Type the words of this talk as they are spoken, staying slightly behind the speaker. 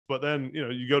But then,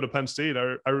 you go to Penn State.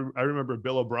 I remember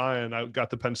Bill O'Brien. I got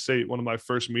to Penn State, one of my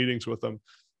first meetings with him.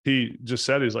 He just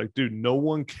said, he's like, dude, no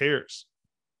one cares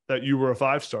that you were a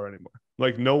 5-star anymore.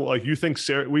 Like, no, like you think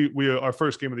our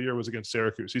first game of the year was against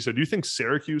Syracuse. He said, do you think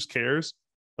Syracuse cares?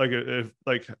 Like if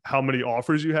like how many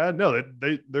offers you had? No,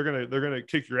 they're gonna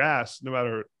kick your ass no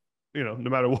matter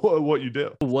what you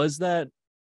do. Was that,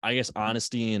 I guess,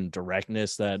 honesty and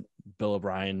directness that Bill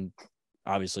O'Brien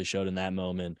obviously showed in that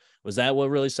moment? Was that what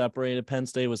really separated Penn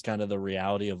State? Was kind of the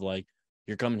reality of like,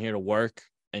 you're coming here to work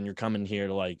and you're coming here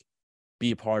to like be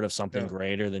a part of something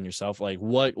greater than yourself? Like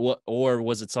what, or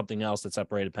was it something else that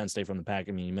separated Penn State from the pack?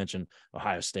 I mean, you mentioned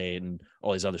Ohio State and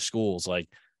all these other schools. Like,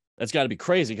 that's got to be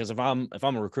crazy, because if I'm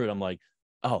a recruit, I'm like,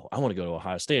 oh, I want to go to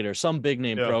Ohio State or some big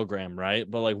name program, right?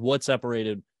 But like, what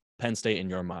separated Penn State in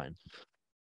your mind?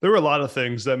 There were a lot of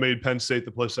things that made Penn State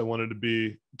the place I wanted to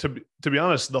be. To be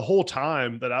honest, the whole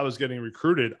time that I was getting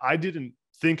recruited, I didn't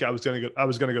think I was going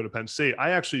to go to Penn State.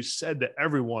 I actually said to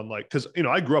everyone, like, because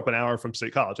I grew up an hour from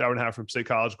State College, hour and a half from State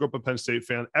College, grew up a Penn State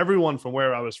fan. Everyone from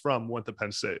where I was from went to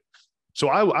Penn State. So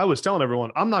I was telling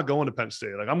everyone, I'm not going to Penn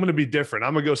State. Like, I'm going to be different.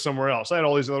 I'm going to go somewhere else. I had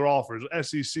all these other offers,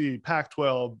 SEC,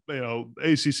 Pac-12,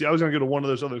 ACC. I was going to go to one of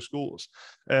those other schools.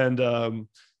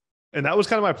 And that was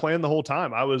kind of my plan the whole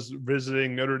time. I was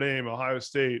visiting Notre Dame, Ohio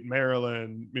State,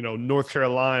 Maryland, North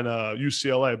Carolina,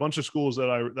 UCLA, a bunch of schools that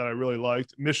I really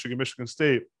liked, Michigan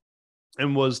State,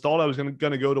 and thought I was going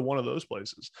to go to one of those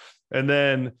places. And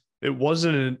then it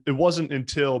wasn't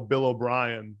until Bill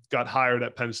O'Brien got hired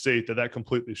at Penn State that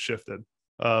completely shifted.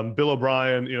 Bill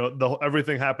O'Brien,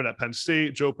 everything happened at Penn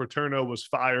State. Joe Paterno was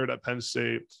fired at Penn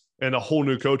State, and a whole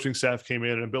new coaching staff came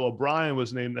in, and Bill O'Brien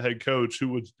was named the head coach,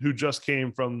 who just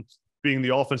came from being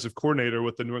the offensive coordinator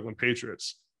with the New England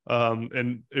Patriots.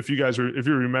 And if you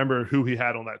remember who he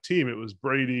had on that team, it was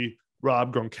Brady,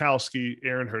 Rob Gronkowski,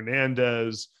 Aaron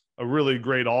Hernandez, a really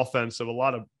great offense of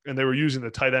and they were using the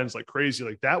tight ends like crazy.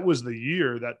 Like, that was the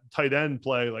year that tight end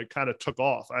play like kind of took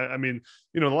off. I mean,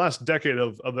 in the last decade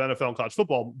of the NFL and college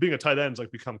football, being a tight end's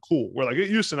like become cool, where like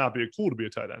it used to not be cool to be a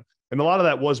tight end. And a lot of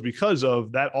that was because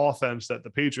of that offense that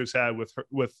the Patriots had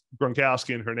with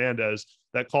Gronkowski and Hernandez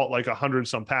that caught like 100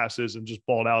 some passes and just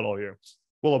balled out all year.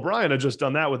 Well, O'Brien had just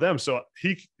done that with them. So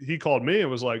he called me and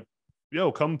was like,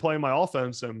 yo, come play my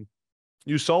offense. And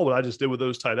you saw what I just did with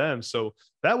those tight ends. So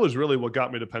that was really what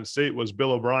got me to Penn State, was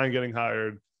Bill O'Brien getting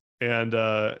hired and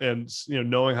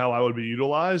knowing how I would be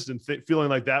utilized and feeling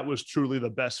like that was truly the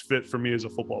best fit for me as a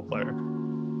football player.